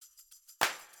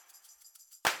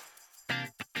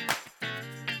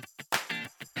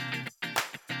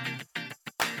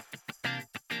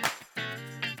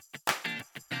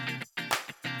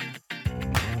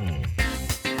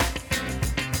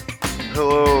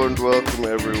Hello and welcome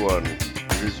everyone.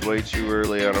 It is way too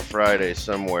early on a Friday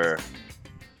somewhere.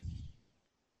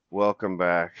 Welcome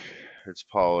back. It's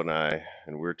Paul and I,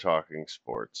 and we're talking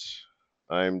sports.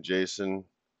 I'm Jason.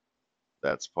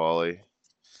 That's Paulie.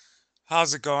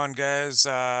 How's it going, guys?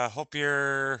 Hope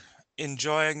you're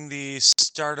enjoying the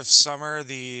start of summer,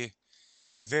 the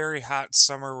very hot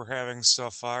summer we're having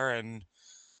so far. And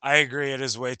I agree, it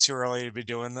is way too early to be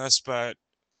doing this, but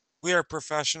we are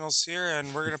professionals here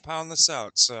and we're going to pound this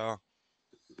out. So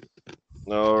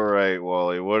All right,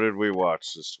 Wally, what did we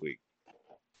watch this week?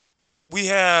 we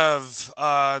have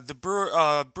the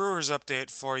Brewers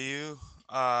update for you.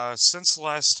 Since the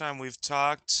last time we've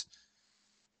talked,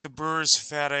 the Brewers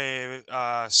have had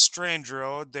a strange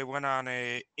road. They went on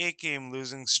a 8-game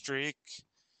losing streak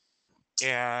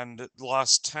and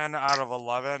lost 10 out of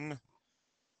 11.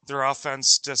 Their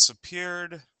offense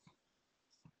disappeared.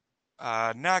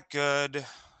 Not good.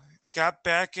 Got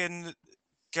back in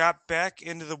got back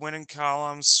into the winning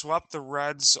column, swept the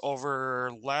Reds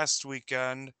over last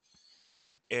weekend,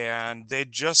 and they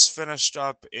just finished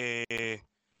up a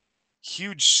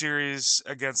huge series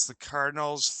against the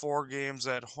Cardinals, 4 games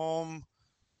at home.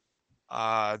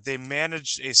 They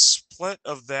managed a split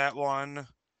of that one.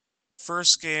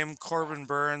 First game, Corbin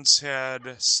Burns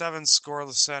had 7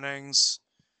 scoreless innings,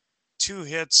 2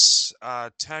 hits,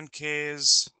 10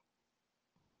 Ks.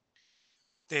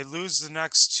 They lose the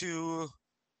next two,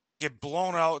 get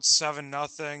blown out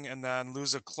 7-0, and then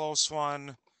lose a close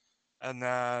one. And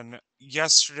then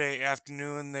yesterday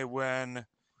afternoon they win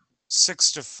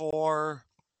 6-4.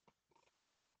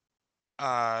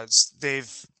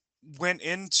 They've went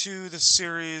into the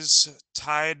series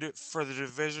tied for the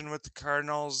division with the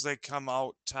Cardinals. They come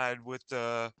out tied with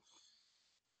the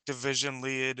division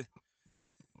lead.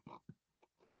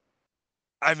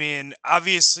 I mean,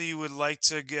 obviously you would like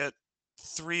to get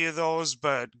 3 of those,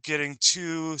 but getting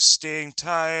 2, staying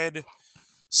tied,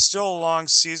 still a long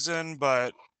season,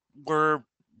 but we're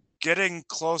getting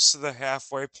close to the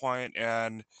halfway point,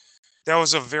 and that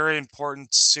was a very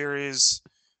important series.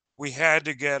 We had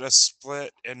to get a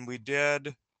split, and we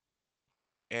did.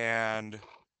 And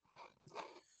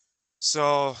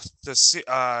so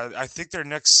I think their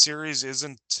next series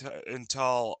isn't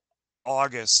until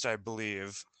August, I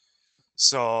believe.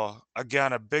 So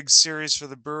again, a big series for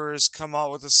the Brewers. Come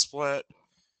out with a split,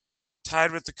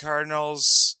 tied with the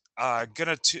Cardinals.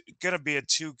 Gonna be a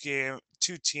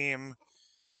 2-team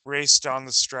race down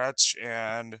the stretch,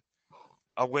 and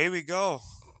away we go.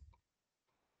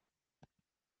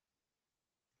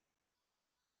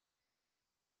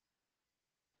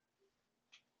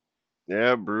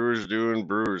 Yeah, Brewers doing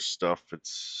Brewers stuff.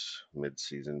 It's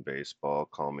mid-season baseball.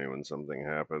 Call me when something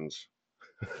happens.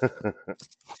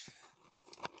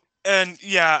 And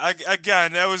yeah,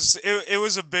 again, it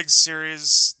was a big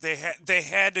series. They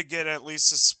had to get at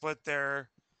least a split there,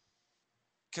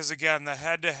 because again, the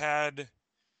head to head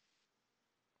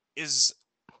is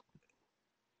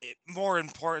more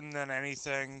important than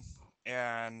anything,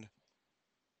 and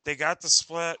they got the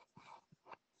split.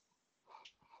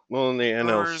 Well, and the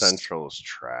NL Brewers, Central is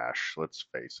trash. Let's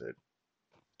face it.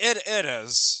 it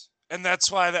is, and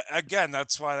that's why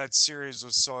that series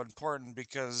was so important,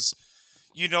 because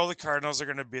the Cardinals are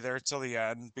going to be there till the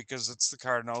end because it's the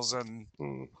Cardinals and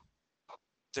Hmm.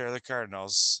 they're the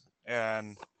Cardinals.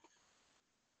 And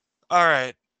all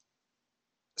right,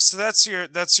 so that's your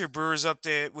Brewers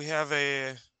update. We have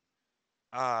a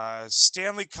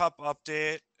Stanley Cup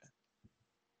update.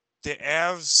 The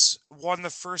Avs won the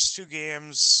first 2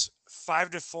 games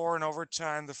 5-4 in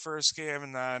overtime the first game,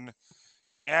 and then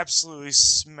absolutely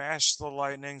smashed the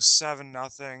Lightning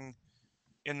 7-0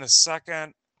 in the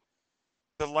second.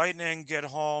 The Lightning get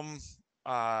home,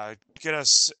 get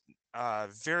us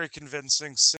very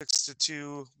convincing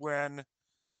 6-2 win.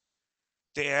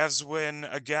 The Avs win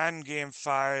again game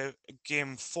 4,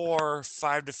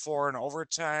 5-4 in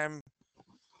overtime.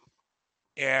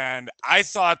 And I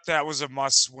thought that was a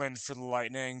must win for the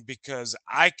Lightning, because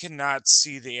I cannot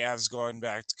see the Avs going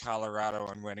back to Colorado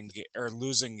and or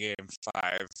losing game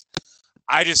 5.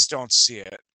 I just don't see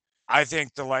it. I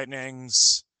think the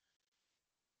Lightning's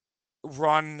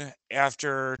run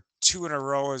after 2 in a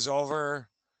row is over.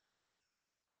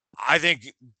 I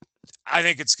think I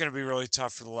think it's going to be really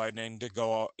tough for the Lightning to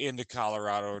go into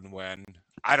Colorado and win.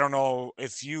 I don't know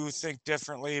if you think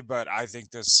differently, but I think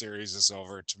this series is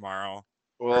over tomorrow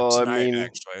or Well, I tonight, mean,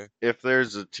 actually. if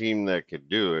there's a team that could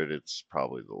do it, it's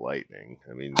probably the Lightning.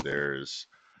 I mean, there's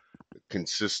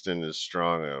consistent as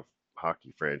strong a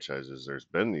hockey franchise as there's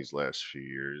been these last few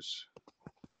years.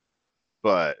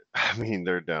 But I mean,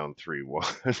 they're down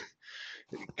 3-1.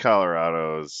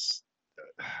 Colorado's.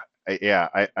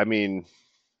 I mean,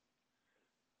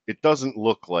 it doesn't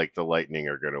look like the Lightning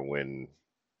are going to win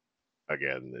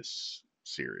again this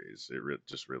series.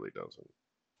 Just really doesn't.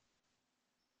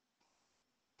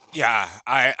 Yeah,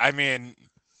 I mean,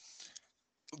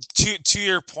 to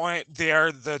your point, they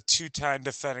are the two-time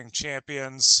defending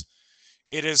champions.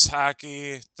 It is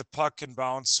hockey. The puck can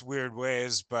bounce weird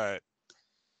ways, but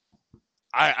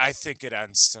I think it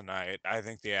ends tonight. I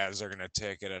think the Avs are going to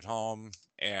take it at home,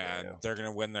 and Yeah. they're going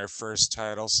to win their first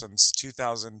title since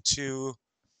 2002.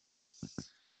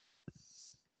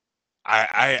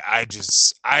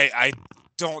 I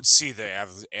don't see the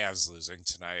Avs losing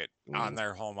tonight on Mm,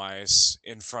 their home ice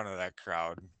in front of that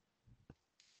crowd.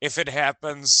 If it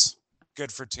happens,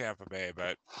 good for Tampa Bay,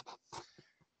 but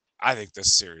I think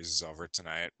this series is over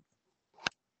tonight.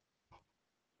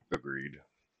 agreed.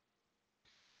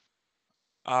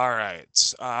 All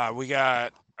right. We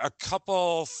got a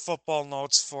couple football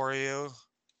notes for you.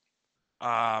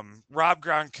 Rob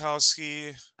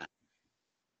Gronkowski,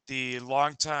 the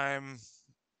longtime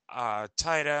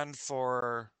tight end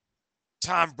for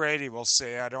Tom Brady, will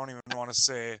say. I don't even want to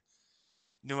say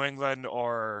New England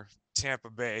or Tampa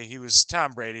Bay. He was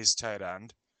Tom Brady's tight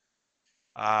end.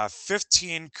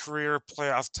 15 career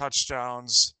playoff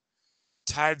touchdowns,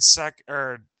 tied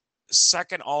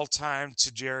second all time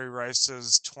to Jerry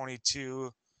Rice's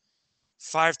 22.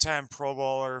 Five-time Pro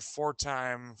Bowler,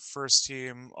 four-time first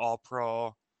team All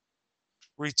Pro.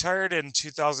 Retired in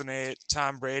 2008.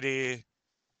 Tom Brady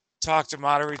talked him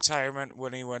out of retirement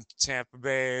when he went to Tampa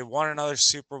Bay. Won another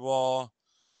Super Bowl.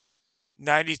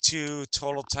 92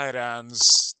 total tight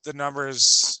ends. The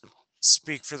numbers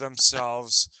speak for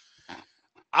themselves.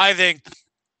 I think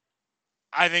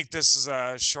I think this is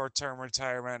a short-term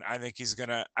retirement. I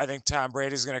think Tom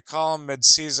Brady's gonna call him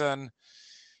mid-season.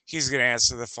 He's gonna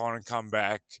answer the phone and come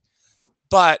back.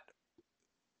 But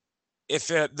if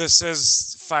this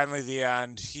is finally the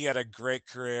end, he had a great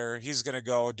career. He's gonna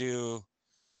go do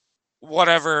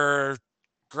whatever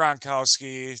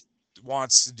Gronkowski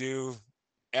wants to do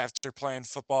after playing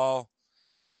football.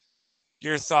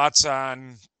 Your thoughts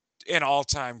on an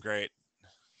all-time great?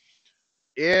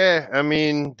 Yeah, I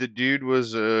mean, the dude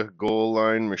was a goal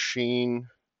line machine,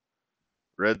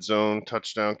 red zone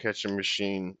touchdown catching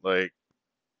machine. Like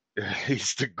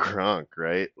he's the Gronk,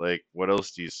 right? Like what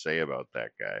else do you say about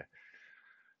that guy?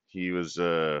 He was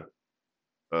a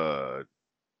a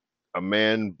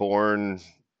man born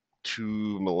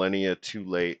 2 millennia too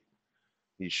late.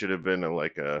 He should have been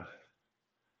like a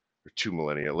or 2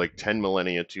 millennia, like 10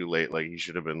 millennia too late. Like he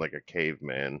should have been like a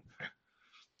caveman,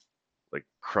 like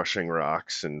crushing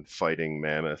rocks and fighting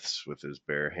mammoths with his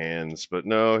bare hands. But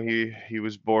no, he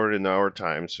was born in our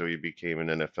time, so he became an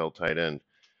NFL tight end.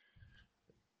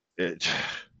 It,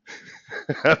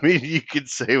 I mean, you could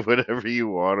say whatever you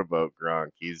want about Gronk.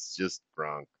 He's just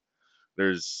Gronk.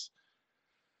 There's,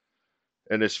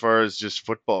 and as far as just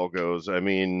football goes, I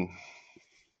mean,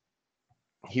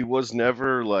 he was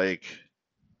never like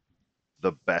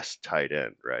the best tight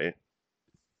end, right?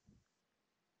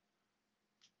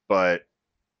 But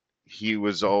he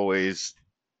was always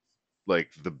like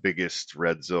the biggest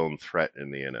red zone threat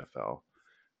in the NFL.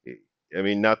 I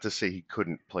mean, not to say he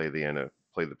couldn't play the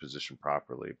position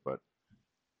properly, but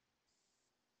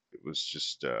it was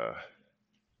just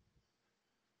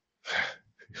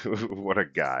what a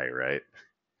guy, right?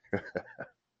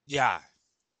 Yeah,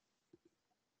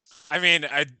 I mean,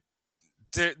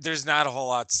 there's not a whole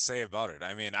lot to say about it.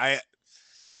 I mean,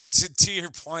 to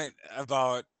your point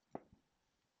about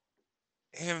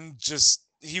him, just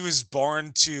he was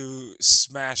born to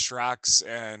smash rocks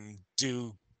and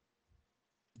do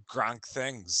Gronk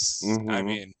things. I Mm-hmm.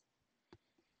 mean,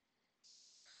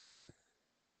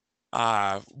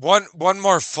 one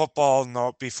more football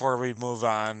note before we move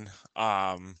on.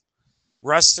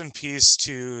 Rest in peace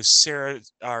to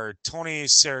Tony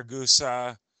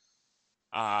Saragusa,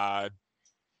 uh,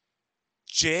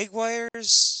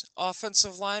 Jaguars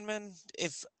offensive lineman,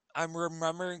 if I'm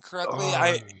remembering correctly.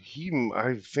 I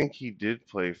think he did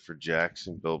play for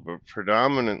Jacksonville, but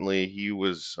predominantly he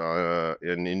was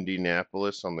in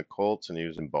Indianapolis on the Colts, and he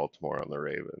was in Baltimore on the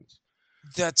Ravens.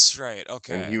 That's right.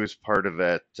 And he Okay. was part of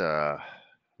that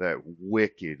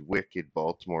wicked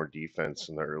Baltimore defense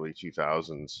in the early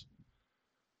 2000s,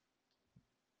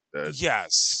 uh,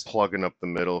 Yes. plugging up the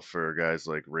middle for guys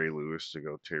like Ray Lewis to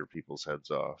go tear people's heads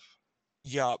off.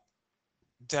 Yup.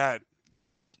 That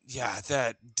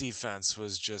that defense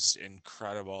was just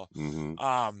incredible. Hmm.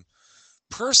 Um,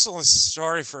 Personal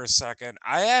story for a second.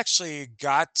 I actually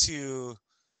got to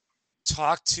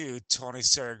talk to Tony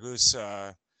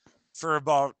Saragusa for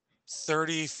about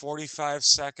 30, 45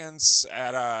 seconds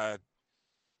at a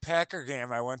Packer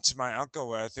game I went to my uncle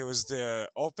with. It was the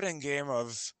opening game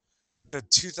of the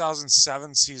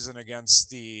 2007 season against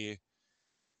the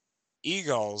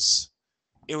Eagles.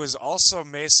 It was also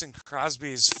Mason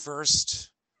Crosby's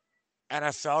first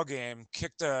NFL game.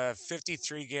 Kicked a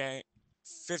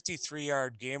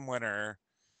 53-yard game winner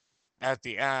at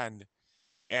the end,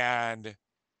 and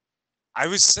I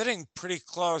was sitting pretty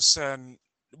close, and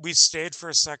we stayed for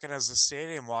a second as the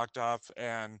stadium walked up,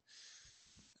 and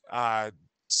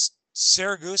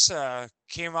Saragusa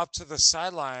came up to the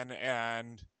sideline,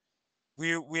 and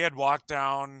we had walked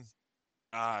down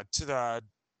to the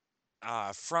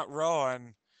front row,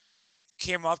 and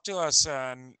came up to us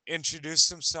and introduced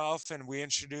himself, and we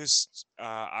introduced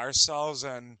ourselves,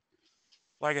 and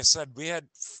like I said, we had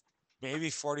maybe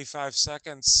 45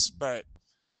 seconds, but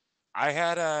I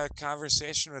had a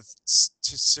conversation with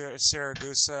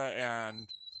Saragusa, and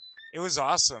it was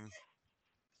awesome.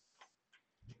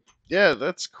 Yeah,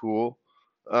 that's cool.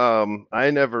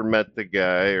 I never met the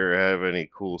guy or have any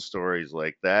cool stories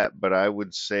like that, but I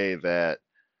would say that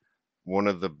one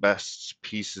of the best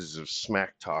pieces of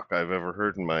smack talk I've ever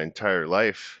heard in my entire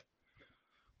life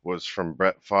was from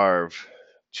Brett Favre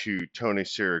to Tony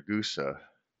Siragusa.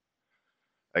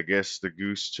 I guess the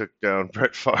Goose took down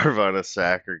Brett Favre on a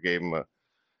sack or gave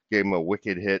him a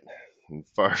wicked hit, and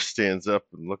Favre stands up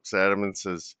and looks at him and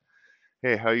says,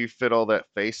 "Hey, how you fit all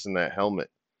that face in that helmet?"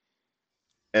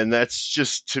 And that's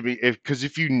just to me, because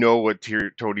if you know what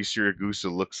Tony Siragusa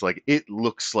looks like, it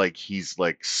looks like he's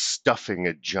like stuffing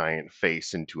a giant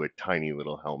face into a tiny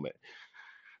little helmet.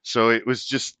 So it was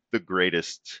just the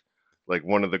greatest, like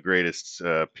one of the greatest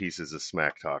pieces of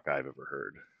smack talk I've ever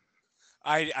heard.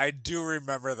 I do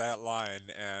remember that line,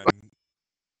 and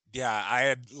yeah, I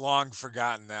had long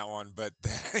forgotten that one, but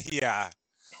yeah.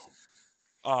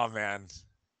 Oh man.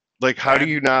 Like, how do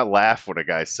And you not laugh when a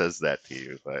guy says that to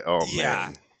you? Like, oh yeah.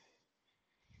 man.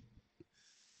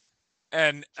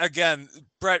 And again,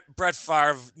 Brett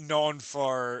Favre known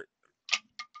for,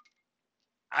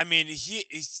 I mean,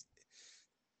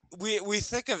 we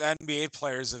think of NBA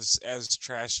players as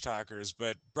trash talkers,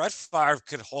 but Brett Favre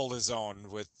could hold his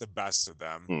own with the best of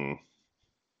them. Hmm.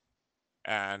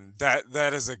 And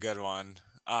that is a good one.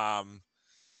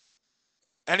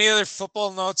 Any other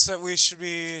football notes that we should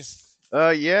be?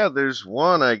 Yeah, there's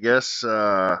one, I guess.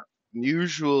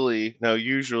 Usually,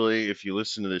 if you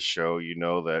listen to this show, you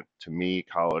know that to me,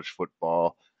 college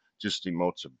football just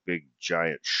emotes a big,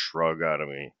 giant shrug out of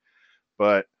me.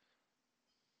 But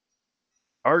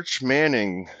Arch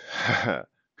Manning,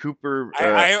 Cooper,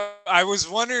 I was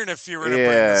wondering if you were going to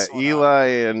bring yeah, this one up. Eli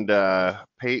and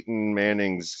Peyton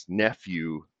Manning's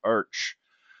nephew, Arch,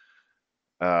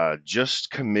 just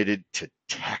committed to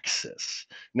Texas.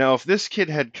 Now, if this kid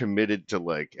had committed to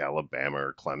like Alabama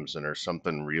or Clemson or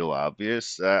something real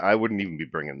obvious, I wouldn't even be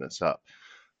bringing this up.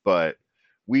 But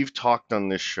we've talked on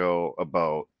this show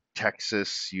about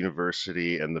Texas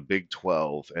University and the Big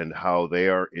 12 and how they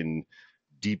are in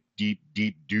deep, deep,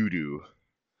 deep doo doo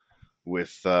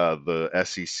with the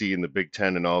SEC and the Big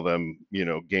 10 and all them,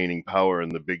 gaining power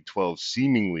and the Big 12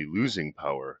 seemingly losing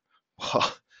power.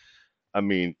 Well, I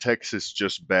mean, Texas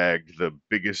just bagged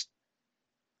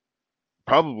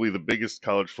probably the biggest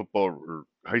college football or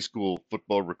high school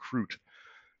football recruit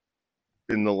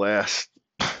in the last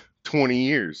 20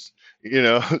 years,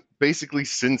 basically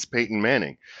since Peyton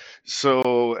Manning.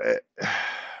 So,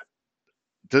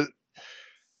 the,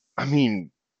 I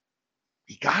mean,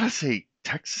 you gotta say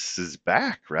Texas is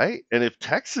back, right? And if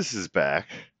Texas is back,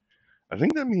 I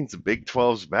think that means the Big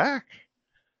 12's back.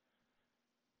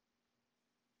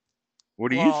 What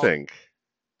do you Well, think?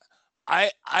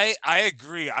 I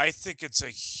agree. I think it's a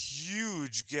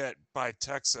huge get by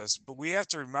Texas, but we have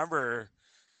to remember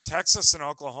Texas and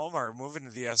Oklahoma are moving to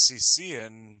the SEC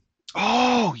in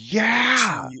Oh, two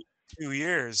yeah. 2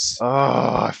 years.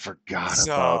 Oh, I forgot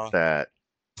about So that.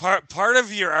 part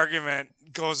of your argument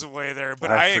goes away there,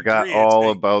 but I I forgot agree. It's all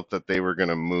a about that they were going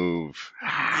to move.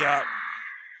 yeah,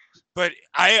 but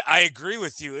I agree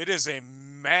with you. It is a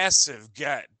massive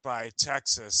get by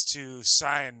Texas to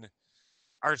sign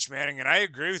Arch Manning, and I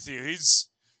agree with you. He's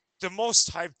the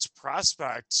most hyped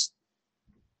prospect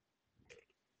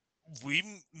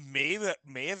we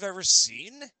may have ever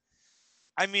seen.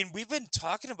 I mean, we've been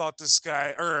talking about this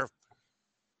guy, or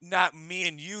not me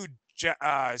and you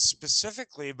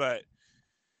specifically, but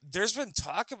there's been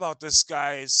talk about this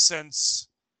guy Since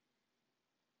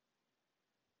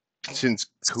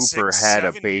Cooper six, had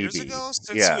a 7 years baby. ago, since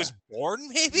he Yeah. was born,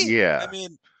 maybe. I Yeah.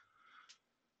 mean,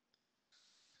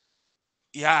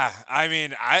 yeah, I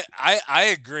mean,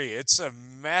 I agree. It's a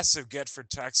massive get for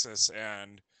Texas,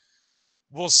 and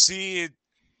we'll see.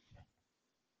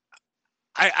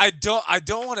 I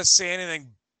don't want to say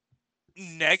anything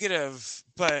negative,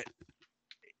 but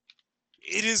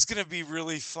it is going to be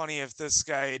really funny if this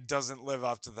guy doesn't live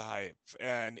up to the hype,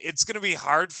 and it's going to be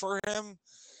hard for him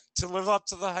to live up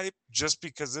to the hype just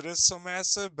because it is so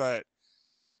massive. But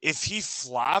if he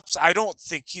flops, I don't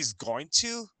think he's going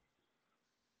to.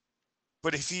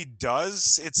 But if he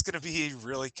does, it's going to be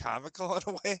really comical in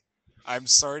a way. I'm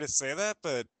sorry to say that,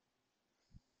 but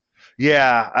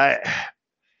Yeah,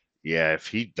 yeah, if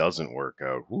he doesn't work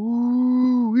out,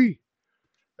 woo,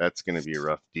 that's going to be a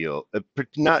rough deal. But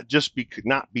not just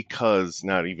because,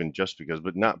 not even just because,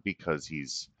 but not because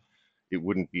it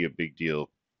wouldn't be a big deal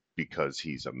because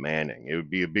he's a Manning. It would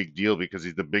be a big deal because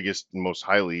he's the biggest and most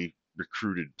highly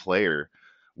recruited player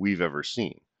we've ever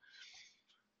seen.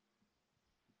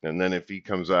 And then if he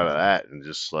comes out of that and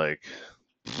just like,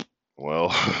 well,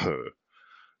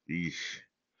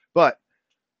 but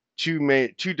to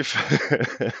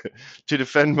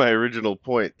defend my original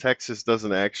point, Texas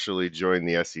doesn't actually join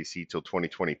the SEC till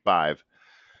 2025.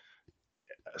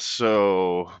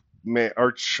 So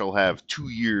Arch will have 2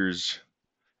 years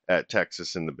at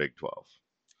Texas in the Big 12.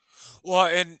 well,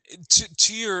 and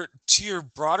to your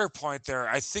broader point there,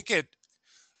 I think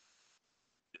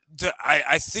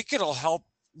it'll help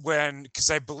when, because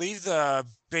I believe the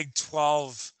Big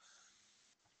 12,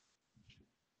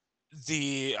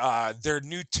 their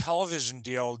new television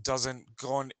deal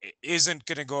isn't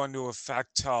going to go into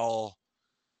effect till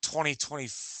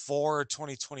 2024 or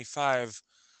 2025.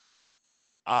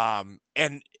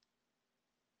 And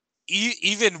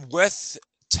even with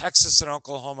Texas and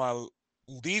Oklahoma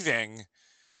leaving,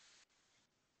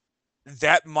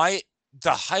 that might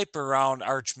the hype around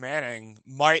Arch Manning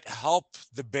might help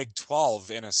the Big 12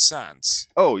 in a sense.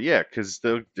 Oh yeah, because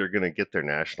they're going to get their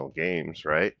national games,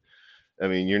 right? I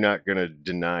mean, you're not going to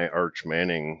deny Arch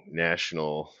Manning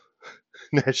national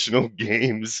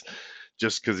games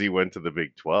just because he went to the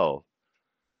Big 12.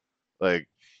 Like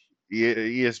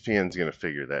ESPN's going to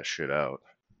figure that shit out.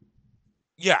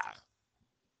 Yeah,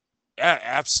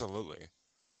 absolutely.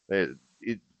 They,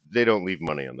 it, they don't leave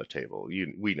money on the table.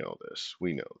 We know this.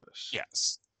 We know this.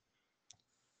 Yes.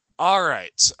 All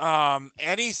right.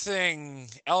 Anything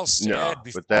else to No, add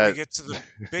but before we that get to the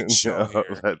big show no,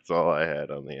 here? that's all I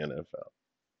had on the NFL.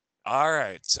 All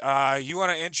right. You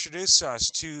want to introduce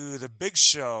us to the big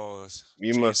show,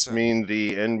 You must Jason? mean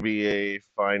the NBA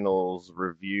Finals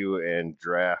review and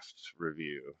draft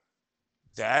review.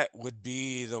 That would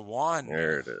be the one.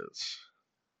 There it is.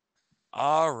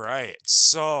 All right.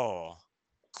 So,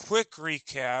 quick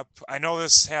recap. I know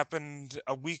this happened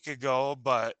a week ago,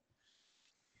 but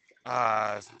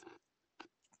uh,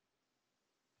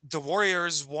 the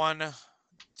Warriors won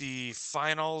the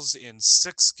finals in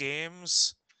 6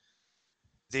 games.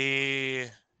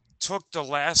 They took the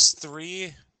last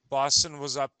three. Boston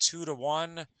was up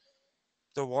 2-1.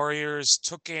 The Warriors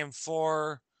took game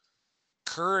 4.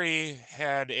 Curry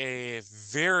had a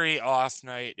very off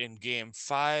night in game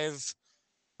 5,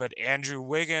 but Andrew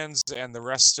Wiggins and the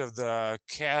rest of the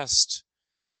cast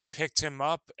picked him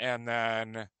up. And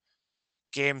then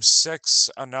game 6,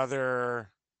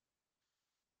 another,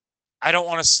 I don't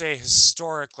want to say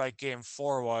historic like game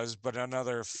 4 was, but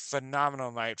another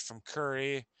phenomenal night from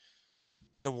Curry.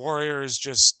 The Warriors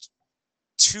just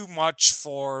too much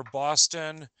for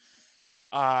Boston.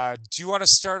 Do you want to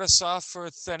start us off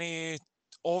with any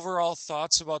overall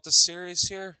thoughts about the series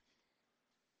here?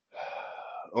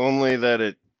 Only that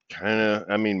it kind of,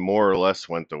 I mean, more or less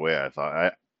went the way I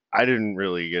thought. I didn't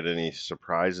really get any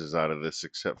surprises out of this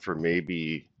except for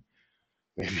maybe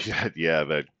that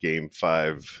that game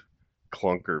 5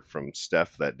 clunker from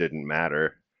Steph that didn't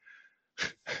matter.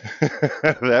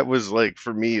 That was like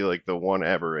for me like the one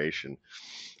aberration.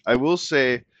 I will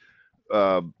say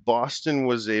Boston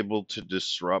was able to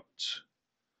disrupt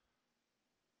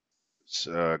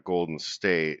Golden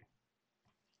State.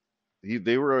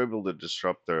 They were able to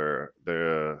disrupt their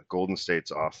Golden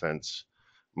State's offense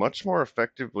much more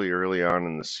effectively early on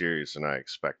in the series than I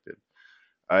expected.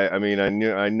 I mean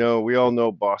I know we all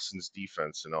know Boston's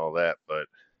defense and all that, but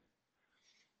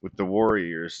with the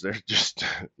Warriors, they're just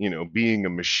being a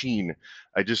machine.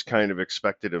 I just kind of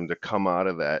expected them to come out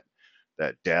of that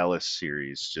Dallas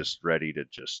series just ready to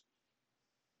just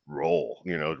roll,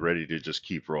 ready to just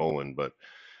keep rolling. But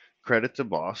credit to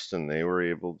Boston, they were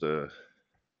able to,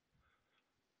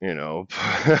 you know,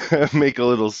 make a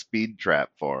little speed trap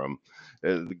for them.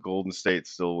 The Golden State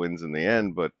still wins in the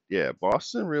end, but yeah,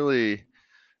 Boston really.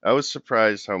 I was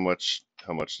surprised how much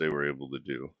they were able to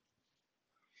do.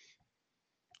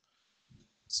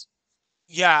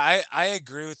 Yeah, I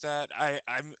agree with that.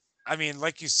 I mean,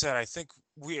 like you said, I think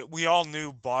we all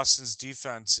knew Boston's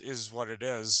defense is what it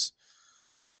is.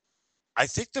 I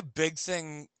think the big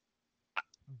thing,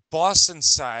 Boston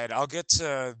side, I'll get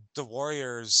to the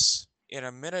Warriors in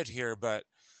a minute here, but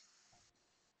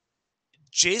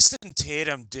Jason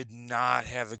Tatum did not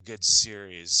have a good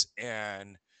series.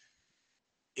 And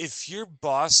if you're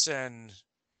Boston,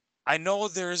 I know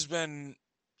there's been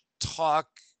talk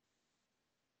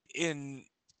in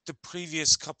the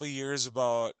previous couple of years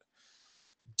about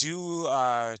do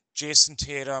Jason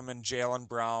Tatum and Jaylen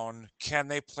Brown, can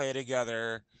they play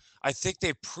together? I think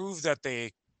they proved that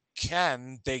they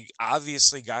can. They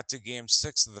obviously got to game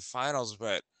 6 of the finals,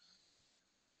 but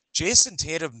Jason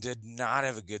Tatum did not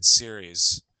have a good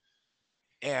series.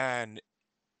 And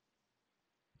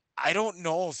I don't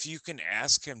know if you can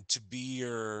ask him to be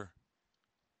your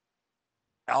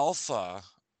alpha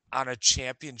on a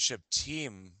championship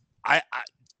team. I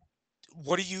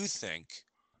what do you think?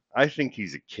 I think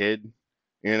he's a kid.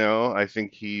 I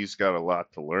think he's got a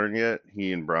lot to learn yet.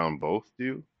 He and Brown both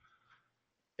do.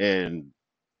 And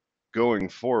going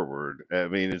forward, I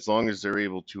mean, as long as they're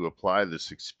able to apply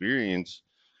this experience,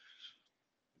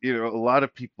 a lot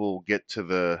of people get to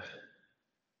the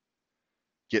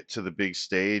big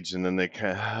stage and then they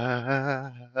kind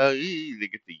of they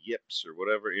get the yips or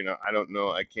whatever. I don't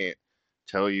know. I can't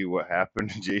tell you what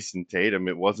happened to Jason Tatum.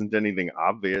 It wasn't anything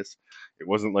obvious. It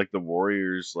wasn't like the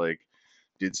Warriors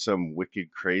did some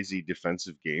wicked crazy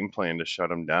defensive game plan to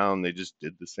shut him down. They just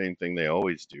did the same thing they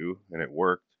always do and it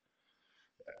worked.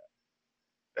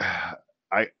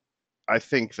 I I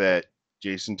think that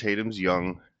Jason Tatum's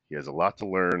young. He has a lot to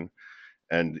learn,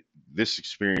 and this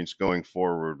experience going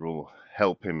forward will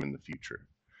help him in the future.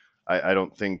 I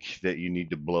don't think that you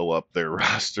need to blow up their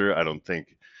roster. I don't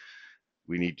think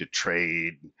we need to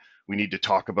trade. We need to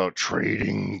talk about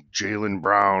trading Jaylen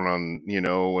Brown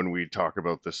when we talk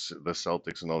about the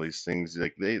Celtics and all these things.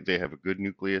 Like they have a good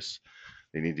nucleus.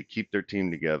 They need to keep their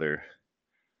team together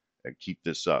and keep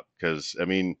this up. Because I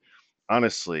mean,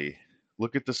 honestly,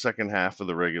 look at the second half of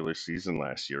the regular season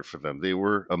last year for them. They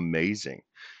were amazing.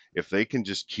 If they can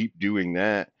just keep doing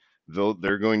that, though,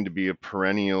 they're going to be a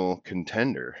perennial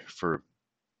contender for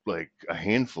like a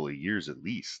handful of years at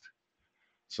least.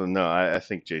 So no, I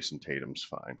think Jason Tatum's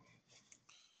fine.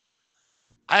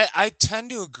 I tend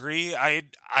to agree. I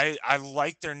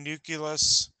like their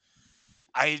nucleus.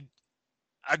 I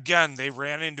again they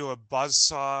ran into a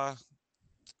buzzsaw,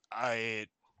 a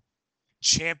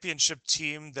championship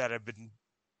team that had been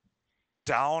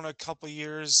down a couple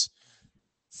years,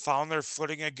 found their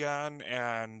footing again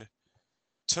and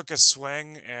took a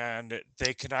swing and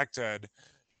they connected.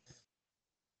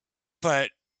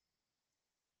 But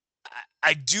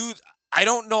I do I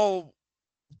don't know,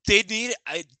 they need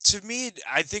to me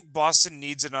I think Boston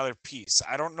needs another piece.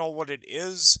 I don't know what it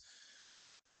is.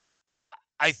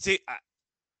 I think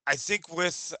I think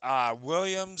with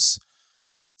Williams,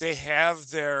 they have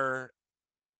their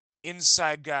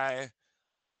inside guy.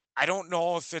 I don't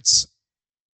know if it's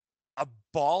a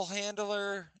ball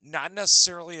handler, not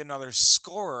necessarily another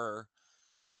scorer,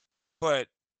 but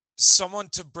someone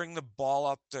to bring the ball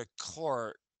up the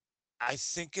court, I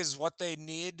think is what they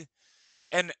need.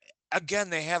 And again,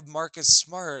 they have Marcus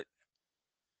Smart.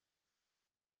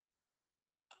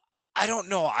 I don't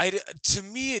know. To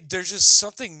me, there's just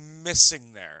something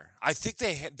missing there. I think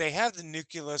they have the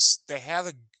nucleus, they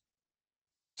have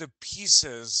the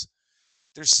pieces.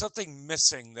 There's something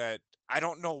missing that I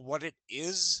don't know what it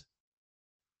is.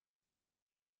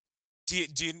 Do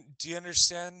you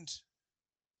understand?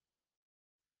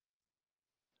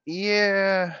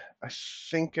 Yeah, I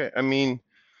think. I mean,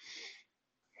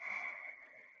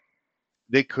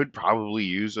 they could probably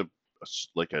use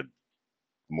like a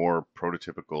more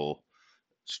prototypical,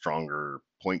 stronger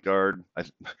point guard.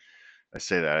 I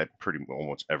say that pretty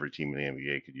almost every team in the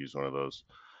NBA could use one of those.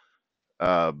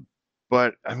 Uh,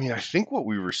 but I mean, I think what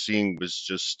we were seeing was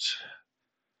just,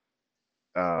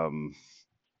 um,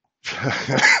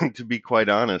 to be quite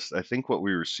honest, I think what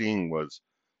we were seeing was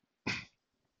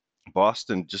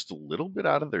Boston just a little bit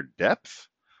out of their depth.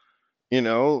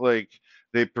 Like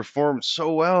they performed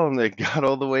so well and they got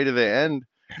all the way to the end,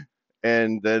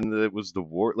 and then it was the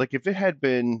war. Like if it had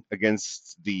been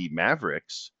against the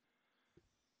Mavericks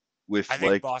I with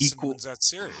think like Boston equal, wins that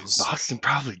series. Boston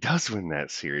probably does win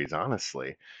that series,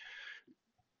 honestly.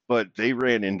 But they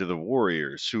ran into the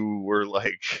Warriors, who were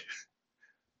like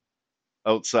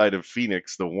outside of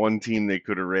Phoenix, the one team they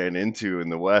could have ran into in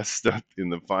the West in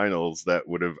the finals that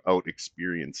would have out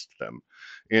experienced them.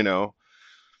 You know,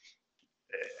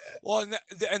 Well,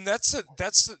 and that's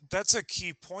a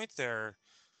key point there.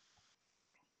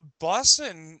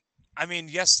 Boston, I mean,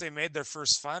 yes, they made their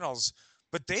first finals,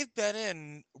 but they've been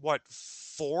in what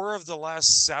 4 of the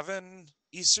last 7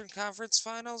 Eastern Conference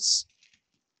Finals,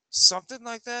 something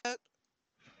like that.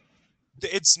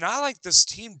 It's not like this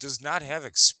team does not have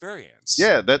experience.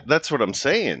 Yeah, that's what I'm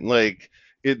saying. Like,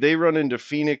 if they run into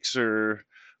Phoenix or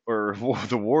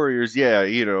the Warriors, yeah,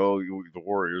 the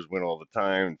Warriors win all the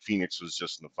time, and Phoenix was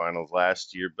just in the finals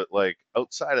last year. But like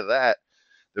outside of that,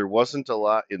 there wasn't a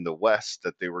lot in the West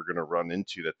that they were going to run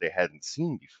into that they hadn't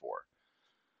seen before.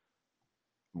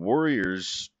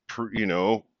 Warriors,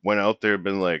 went out there and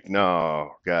been like,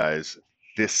 no, guys,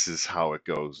 this is how it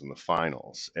goes in the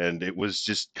finals. And it was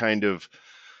just kind of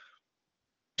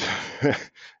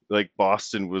like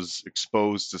Boston was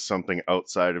exposed to something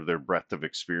outside of their breadth of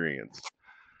experience.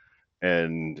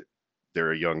 And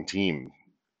they're a young team.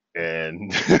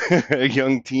 And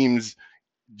young teams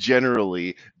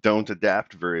generally don't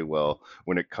adapt very well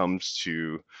when it comes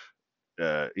to,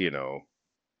 uh, you know,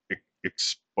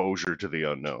 exposure to the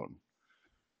unknown.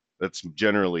 That's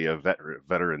generally a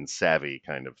veteran savvy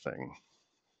kind of thing,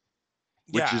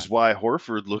 which Yeah, is why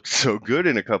Horford looked so good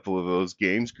in a couple of those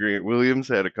games. Grant Williams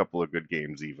had a couple of good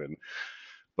games even,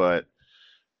 but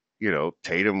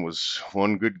Tatum was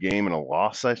one good game and a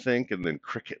loss, I think, and then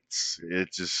crickets.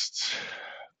 It just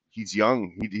he's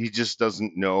young. He just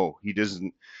doesn't know.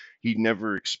 He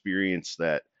never experienced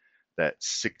that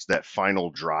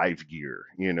final drive gear,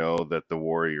 that the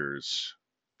Warriors,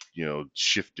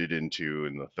 shifted into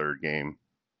in the third game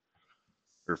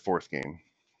or fourth game.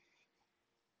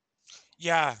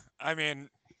 yeah. I mean,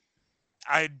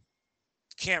 I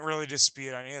can't really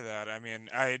dispute any of that. I mean,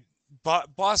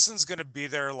 Boston's going to be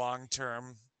there long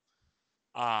term.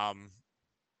 Um,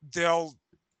 they'll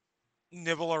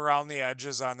nibble around the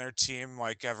edges on their team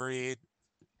like every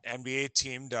NBA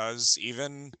team does.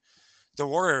 Even the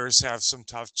Warriors have some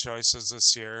tough choices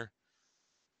this year,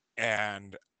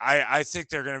 and I think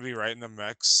they're going to be right in the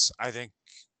mix. I think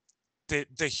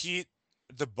the Heat,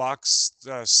 the Bucks,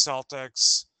 the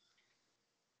Celtics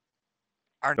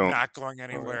are Don't. not going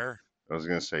Okay. anywhere. I was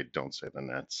gonna say, don't say the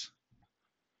Nets.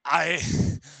 I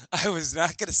I was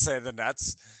not going to say the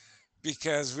Nets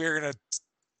because we are going to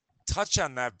touch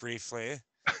on that briefly.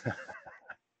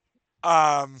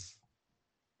 Um,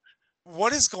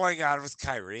 what is going on with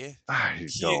Kyrie? I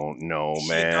He don't know,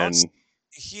 he announced man.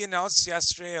 he announced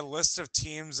yesterday a list of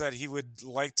teams that he would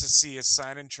like to see a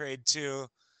sign and trade to.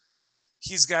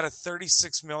 He's got a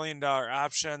 $36 million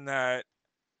option that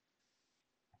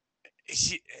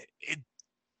he it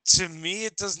to me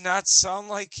it does not sound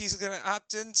like he's going to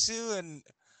opt into, and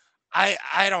I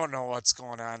don't know what's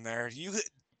going on there. You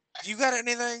got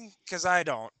anything? Because I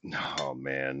don't. No,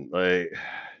 man. Like,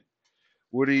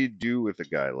 what do you do with a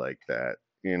guy like that?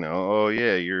 Oh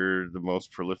yeah, you're the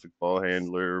most prolific ball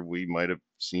handler we might have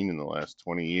seen in the last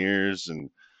 20 years, and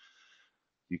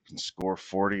you can score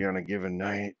 40 on a given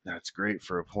night. That's great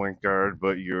for a point guard,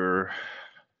 but your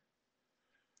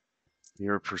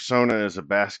persona is a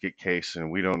basket case,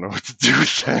 and we don't know what to do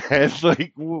with that.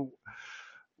 Like,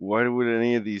 why would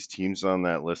any of these teams on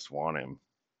that list want him?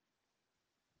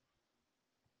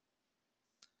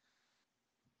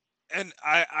 And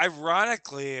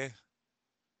ironically,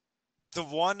 the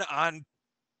one on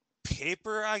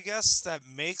paper, I guess, that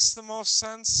makes the most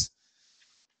sense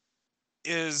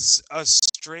is a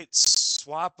straight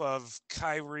swap of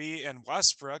Kyrie and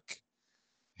Westbrook,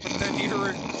 but then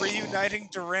you're reuniting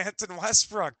Durant and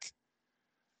Westbrook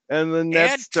And the and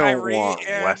Nets don't Kyrie want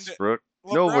and Westbrook.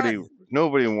 Nobody, LeBron.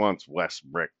 nobody wants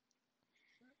Westbrook.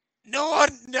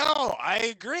 No, I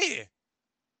agree.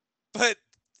 But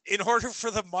in order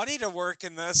for the money to work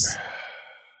in this,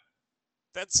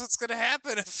 that's what's going to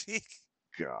happen if he.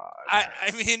 God,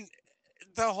 I mean,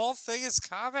 the whole thing is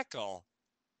comical.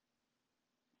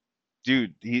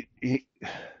 dude, the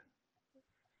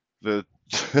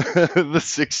the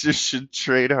Sixers should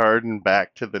trade Harden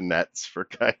back to the Nets for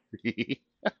Kyrie.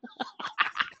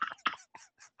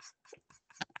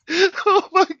 Oh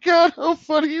my God, how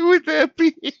funny would that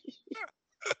be?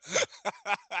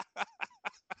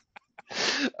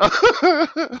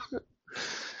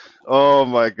 Oh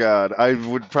my God, I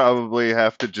would probably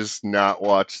have to just not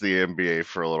watch the NBA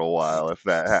for a little while if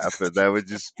that happened. That would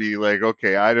just be like,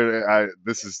 okay, I don't, I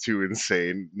this is too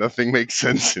insane. Nothing makes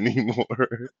sense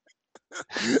anymore.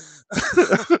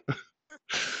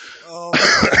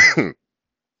 Oh man.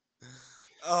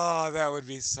 Oh, that would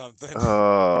be something.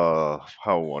 Oh,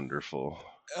 how wonderful.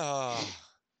 Oh.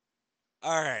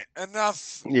 All right.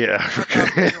 Enough Yeah,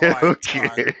 enough okay. rewind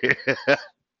talk. Okay.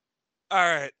 All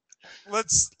right.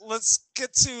 Let's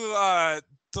get to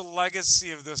the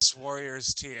legacy of this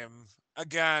Warriors team.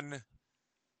 Again,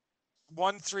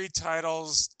 won 3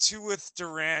 titles, 2 with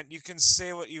Durant. You can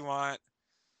say what you want.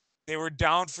 They were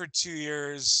down for 2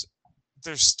 years.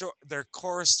 Their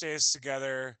core stays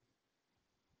together.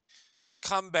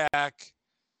 Come back.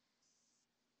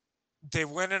 They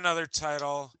win another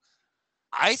title.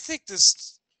 I think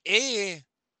this a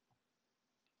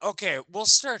okay, we'll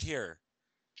start here.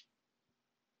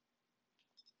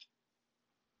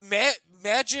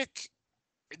 Magic,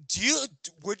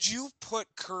 would you put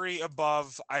Curry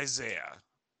above Isaiah?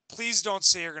 Please don't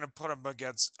say you're going to put him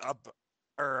against up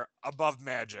or above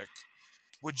Magic.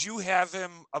 Would you have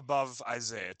him above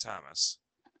Isaiah Thomas?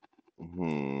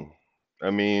 I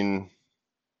mean,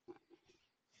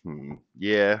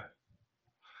 yeah.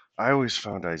 I always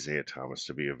found Isaiah Thomas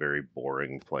to be a very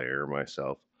boring player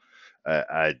myself.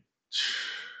 I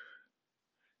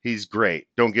he's great.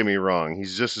 Don't get me wrong.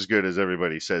 He's just as good as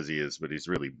everybody says he is, but he's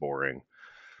really boring.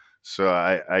 So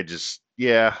I just,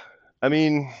 yeah. I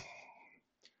mean,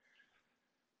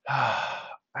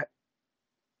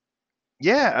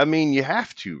 yeah. I mean, you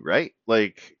have to, right?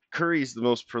 Like Curry's the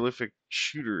most prolific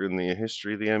shooter in the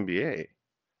history of the NBA.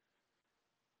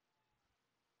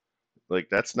 Like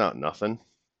that's not nothing.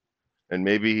 And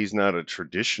maybe he's not a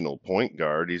traditional point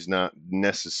guard. He's not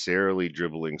necessarily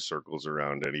dribbling circles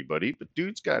around anybody, but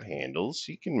dude's got handles.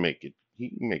 He can make it.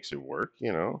 He makes it work,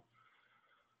 you know.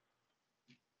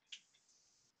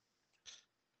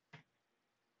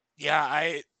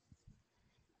 Yeah,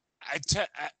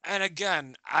 and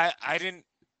again, I didn't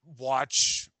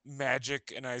watch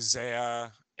Magic and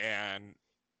Isaiah and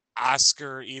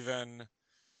Oscar even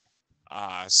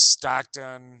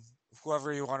Stockton,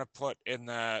 whoever you want to put in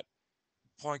that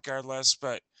point guard list,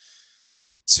 but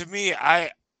to me, I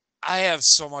have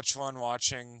so much fun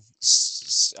watching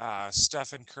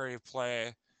Stephen Curry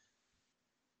play.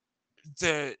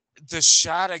 The the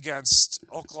shot against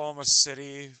Oklahoma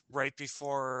City right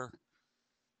before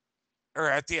or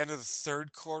at the end of the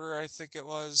third quarter, I think it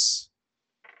was.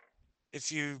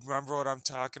 If you remember what I'm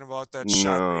talking about, that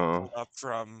shot they No. pulled up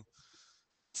from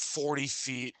 40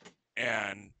 feet,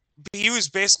 and he was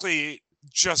basically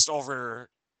just over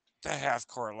the half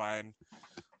court line,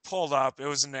 pulled up. It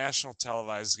was a national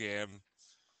televised game.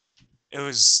 It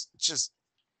was just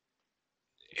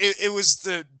it was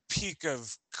the peak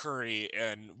of Curry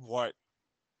and what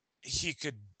he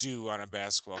could do on a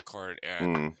basketball court,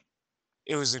 and Mm.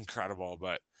 it was incredible.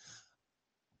 But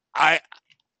I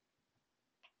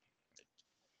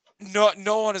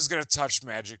no one is going to touch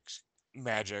Magic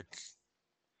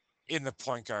in the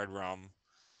point guard realm.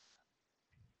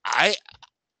 I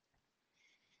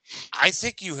I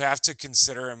think you have to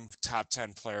consider him top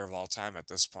 10 player of all time at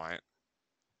this point.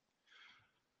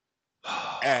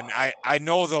 And I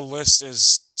know the list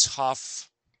is tough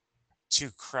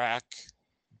to crack,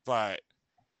 but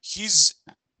he's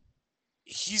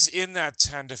in that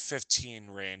 10 to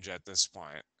 15 range at this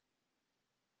point.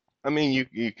 I mean,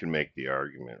 you can make the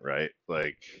argument, right?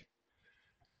 Like,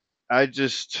 I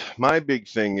just my big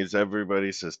thing is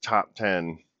everybody says top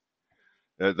 10.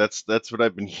 That's what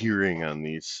I've been hearing on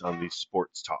these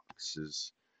sports talks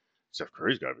is Steph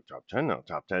Curry's got to be top 10 now,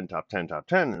 top 10, top 10, top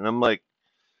 10, and I'm like,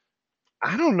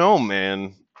 I don't know,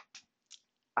 man.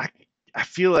 I I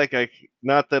feel like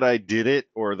not that I did it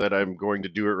or that I'm going to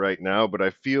do it right now, but I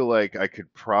feel like I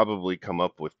could probably come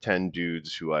up with 10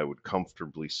 dudes who I would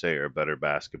comfortably say are better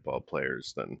basketball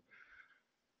players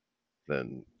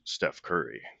than Steph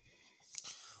Curry.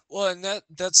 Well, and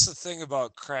that's the thing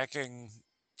about cracking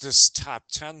this top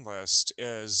 10 list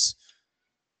is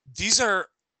these are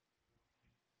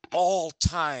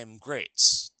all-time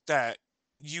greats that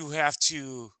you have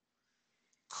to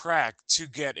crack to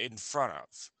get in front of.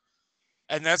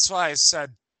 And that's why I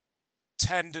said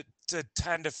 10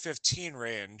 to 15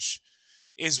 range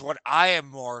is what I am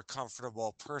more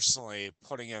comfortable personally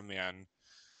putting him in,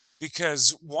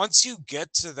 because once you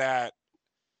get to that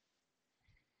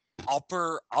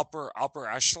upper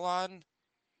echelon,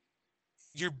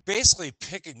 you're basically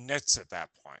picking nits at that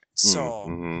point. So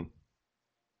Mm-hmm.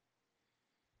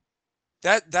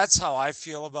 that's how I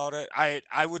feel about it.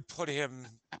 I would put him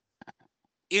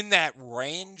in that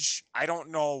range. I don't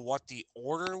know what the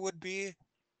order would be,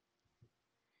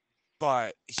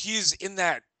 but he's in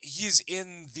the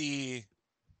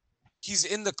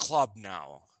club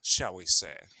now, shall we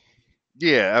say.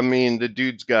 Yeah, I mean the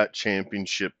dude's got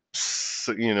championships,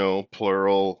 you know,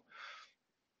 plural.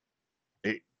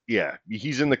 Yeah,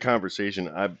 he's in the conversation.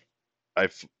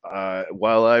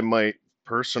 While I might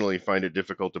personally find it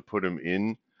difficult to put him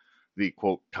in the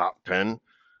quote top 10,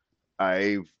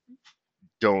 I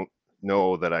don't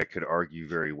know that I could argue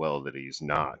very well that he's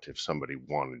not if somebody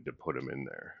wanted to put him in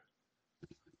there.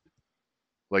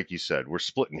 Like you said, we're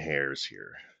splitting hairs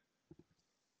here.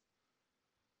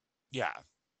 Yeah.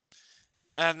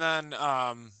 And then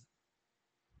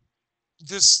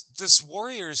this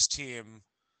Warriors team.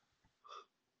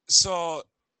 So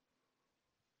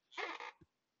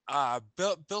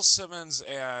Bill Simmons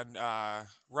and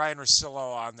Ryan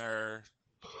Russillo on their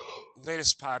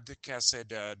latest podcast they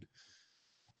did.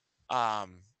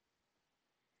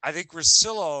 I think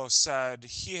Russillo said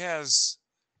he has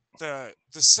the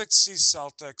 '60s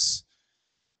Celtics,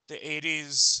 the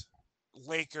 '80s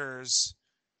Lakers,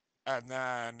 and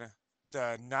then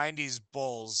the '90s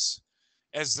Bulls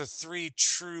as the three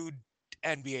true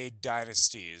NBA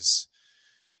dynasties.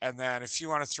 And then if you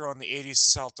want to throw in the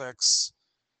 '80s Celtics,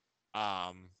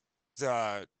 um,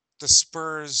 the the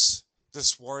Spurs,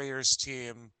 this Warriors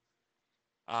team,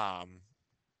 um,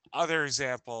 other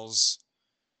examples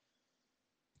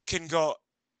can go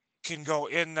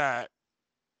in that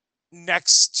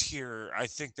next tier. I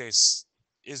think is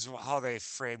how they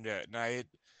framed it, and I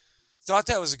thought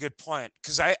that was a good point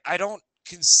because I don't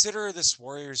consider this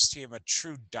Warriors team a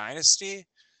true dynasty.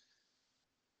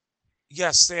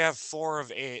 Yes, they have 4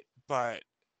 of 8, but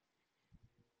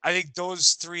I think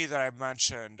those three that I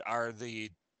mentioned are the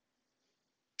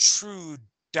true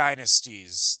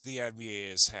dynasties the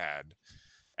NBA has had.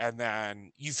 And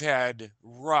then you've had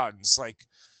runs like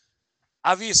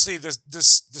obviously the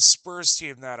Spurs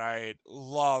team that I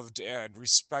loved and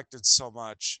respected so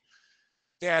much.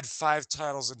 They had 5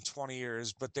 titles in 20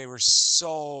 years, but they were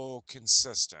so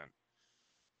consistent.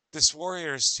 This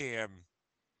Warriors team,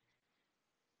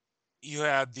 you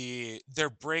had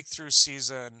their breakthrough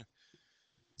season,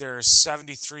 their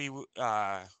 73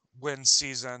 win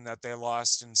season that they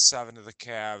lost in 7 to the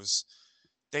Cavs.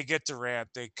 They get Durant,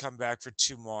 they come back for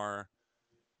 2 more.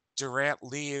 Durant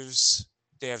leaves,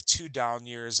 they have 2 down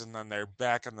years, and then they're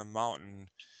back on the mountain.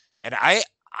 And I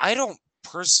don't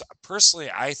personally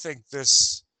I think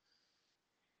this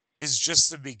is just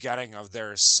the beginning of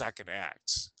their second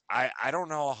act. I don't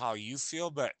know how you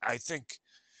feel, but I think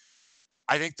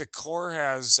the core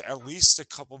has at least a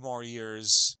couple more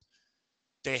years.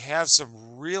 They have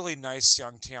some really nice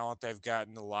young talent they've got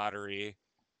in the lottery.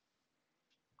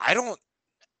 I don't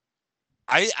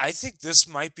I think this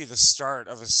might be the start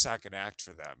of a second act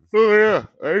for them. Oh yeah,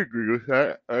 I agree with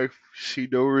that. I see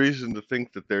no reason to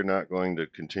think that they're not going to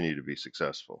continue to be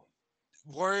successful.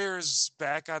 Warriors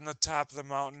back on the top of the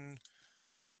mountain.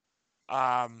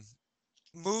 Um,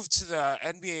 moved to the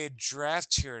NBA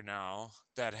draft here now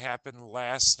that happened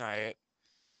last night.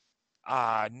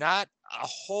 Not a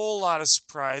whole lot of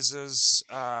surprises.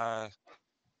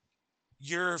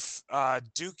 Your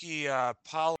Dookie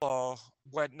Paulo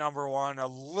went number one. A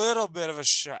little bit of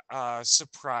a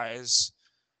surprise.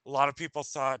 A lot of people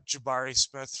thought Jabari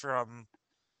Smith from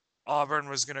Auburn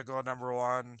was going to go number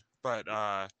one, but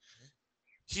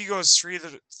he goes three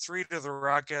to the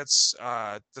Rockets.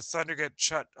 The Thunder get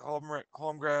Chet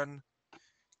Holmgren.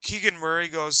 Keegan Murray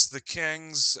goes to the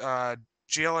Kings.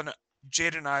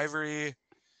 Jaden Ivory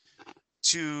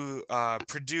to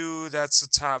Purdue. That's the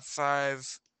top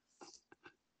 5.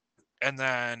 And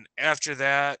then after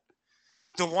that,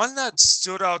 the one that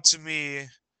stood out to me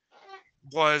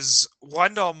was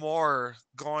Wendell Moore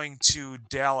going to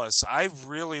Dallas. I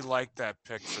really like that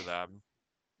pick for them.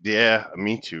 Yeah,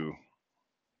 me too.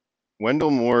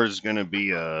 Wendell Moore is going to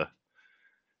be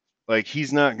like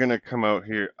he's not going to come out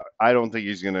here. I don't think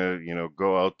he's going to,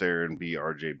 go out there and be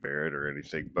RJ Barrett or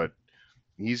anything, but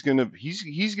he's going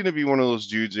to be one of those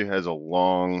dudes who has a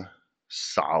long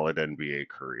solid NBA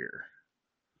career.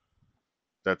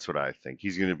 That's what I think.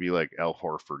 He's going to be like Al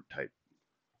Horford type.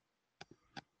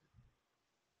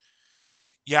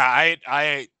 Yeah,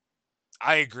 I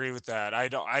agree with that.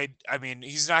 I mean,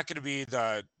 he's not going to be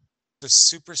the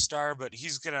superstar, but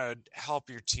he's going to help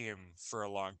your team for a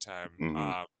long time.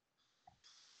 Hmm.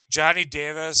 Johnny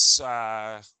Davis,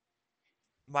 my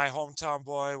hometown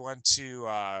boy, went to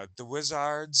the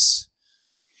Wizards.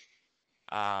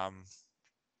 Um,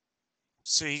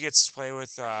 so he gets to play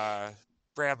with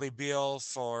Bradley Beal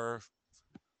for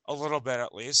a little bit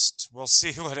at least. We'll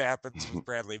see what happens with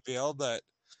Bradley Beal, but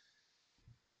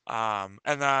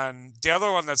and then the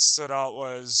other one that stood out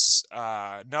was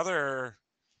another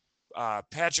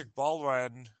Patrick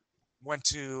Baldwin went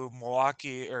to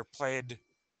Milwaukee or played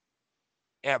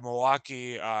at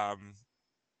Milwaukee.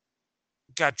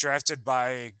 Got drafted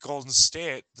by Golden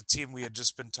State, the team we had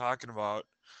just been talking about.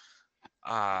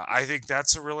 I think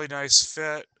that's a really nice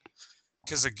fit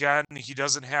because again, he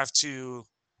doesn't have to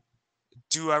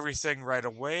do everything right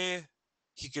away.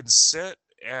 He can sit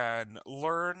and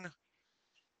learn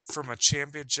from a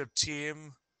championship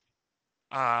team.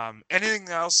 Anything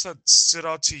else that stood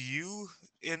out to you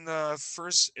in the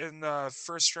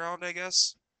first round, I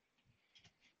guess?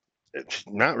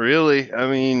 Not really. I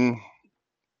mean,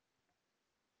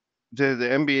 the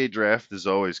NBA draft is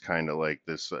always kind of like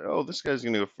this. Oh, this guy's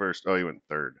gonna go first. Oh, he went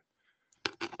third.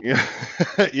 Yeah,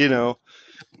 you know.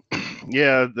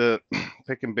 Yeah, the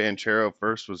picking Banchero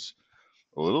first was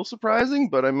a little surprising,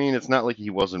 but I mean, it's not like he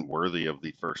wasn't worthy of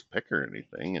the first pick or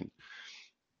anything. And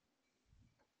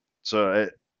so,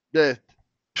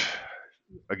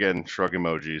 again, shrug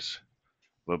emojis.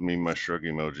 Love me my shrug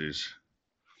emojis.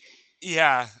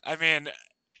 Yeah, I mean,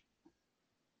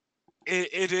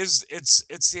 it's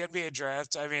the NBA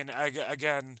draft. I mean,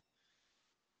 again,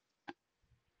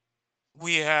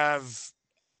 we have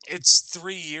it's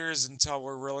 3 years until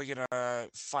we're really gonna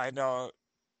find out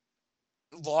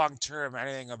long term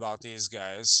anything about these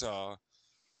guys. So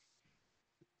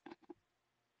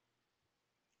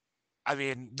I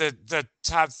mean, the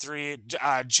top three,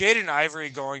 Jaden Ivory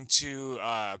going to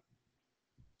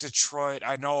Detroit.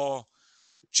 I know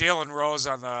Jalen Rose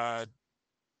on the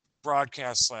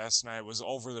broadcast last night was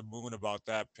over the moon about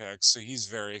that pick, so he's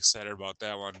very excited about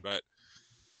that one. But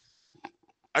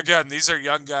again, these are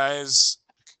young guys.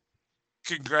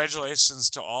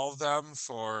 Congratulations to all of them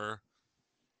for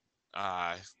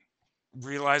uh,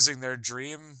 realizing their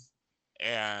dream,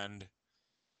 and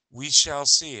we shall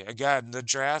see. Again, the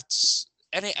drafts,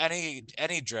 any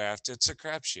draft, it's a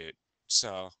crapshoot.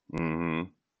 So, Mm-hmm.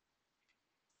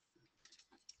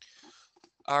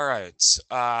 all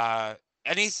right.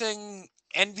 Anything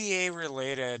NBA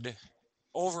related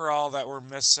overall that we're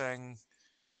missing?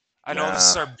 I know this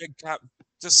is Nah, our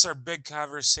this is our big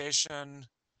conversation.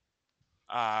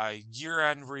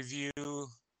 Year-end review.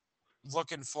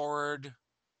 Looking forward.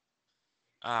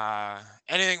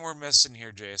 Anything we're missing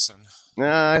here, Jason?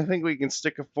 nah. I think we can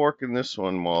stick a fork in this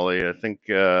one, Wally. I think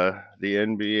the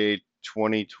NBA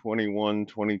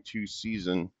 2021-22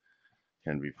 season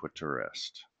can be put to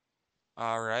rest.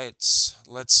 All right,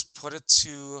 let's put it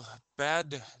to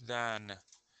bed then.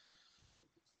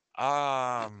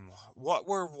 What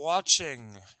we're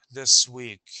watching this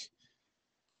week,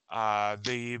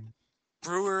 the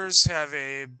Brewers have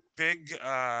a big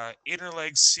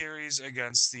interleg series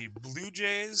against the Blue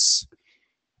Jays.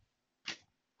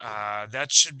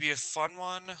 That should be a fun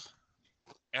one.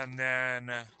 And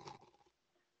then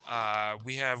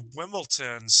we have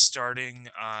Wimbledon starting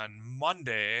on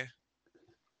Monday.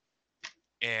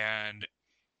 And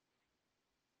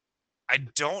I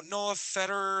don't know if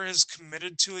Federer has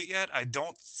committed to it yet. I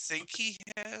don't think he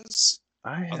has,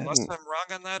 I unless hadn't. I'm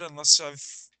wrong on that. Unless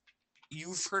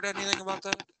you've heard anything about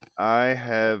that. I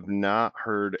have not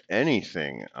heard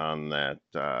anything on that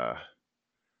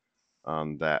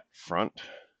front.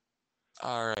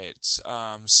 All right.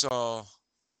 So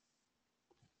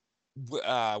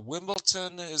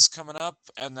Wimbledon is coming up,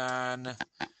 and then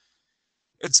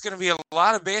it's going to be a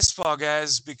lot of baseball,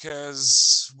 guys,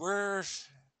 because we're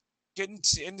getting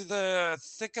into the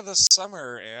thick of the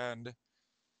summer, and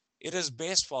it is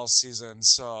baseball season.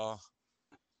 So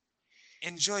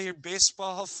enjoy your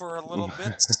baseball for a little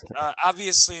bit.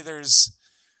 Obviously, there's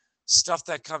stuff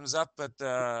that comes up, but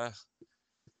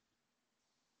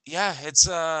yeah, it's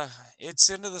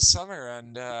into the summer,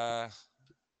 and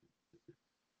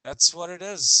that's what it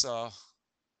is. So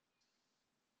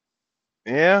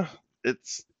Yeah,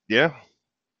 yeah,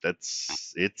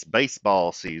 it's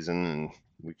baseball season, and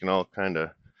we can all kind of,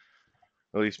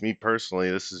 at least me personally,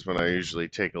 this is when I usually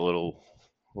take a little,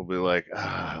 we'll be like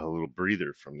a little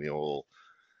breather from the old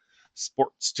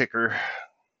sports ticker,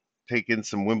 take in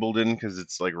some Wimbledon because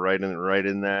it's like right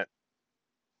in that.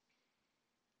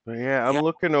 But yeah, yeah, I'm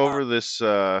looking over this.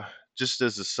 Just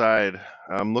as a side,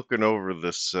 I'm looking over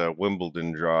this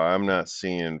Wimbledon draw. I'm not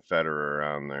seeing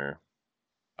Federer on there.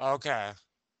 okay.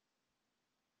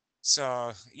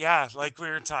 So yeah, like we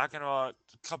were talking about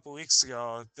a couple weeks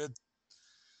ago, that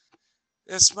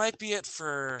this might be it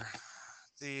for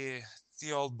the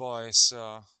the old boy.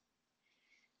 So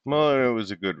Well, it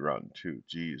was a good run too.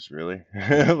 Jeez, really?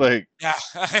 Like, yeah,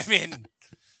 I mean,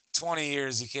 20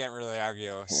 years you can't really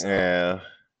argue. So, yeah.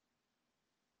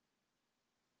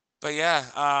 but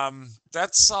yeah,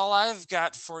 that's all I've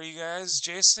got for you guys.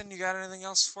 Jason, you got anything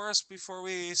else for us before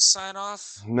we sign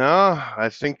off? No, I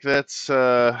think that's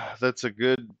a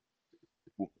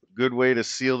good way to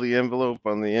seal the envelope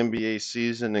on the NBA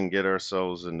season and get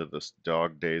ourselves into the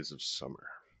dog days of summer.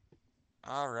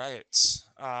 All right.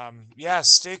 Yeah,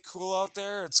 stay cool out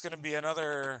there. It's going to be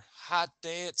another hot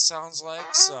day, it sounds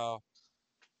like. So,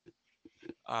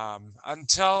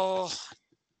 until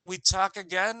we talk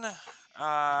again,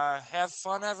 have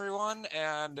fun, everyone,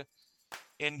 and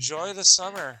enjoy the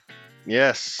summer.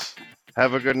 Yes.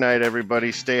 Have a good night,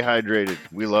 everybody. Stay hydrated.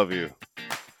 We love you.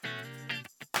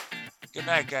 Good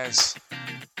night, guys.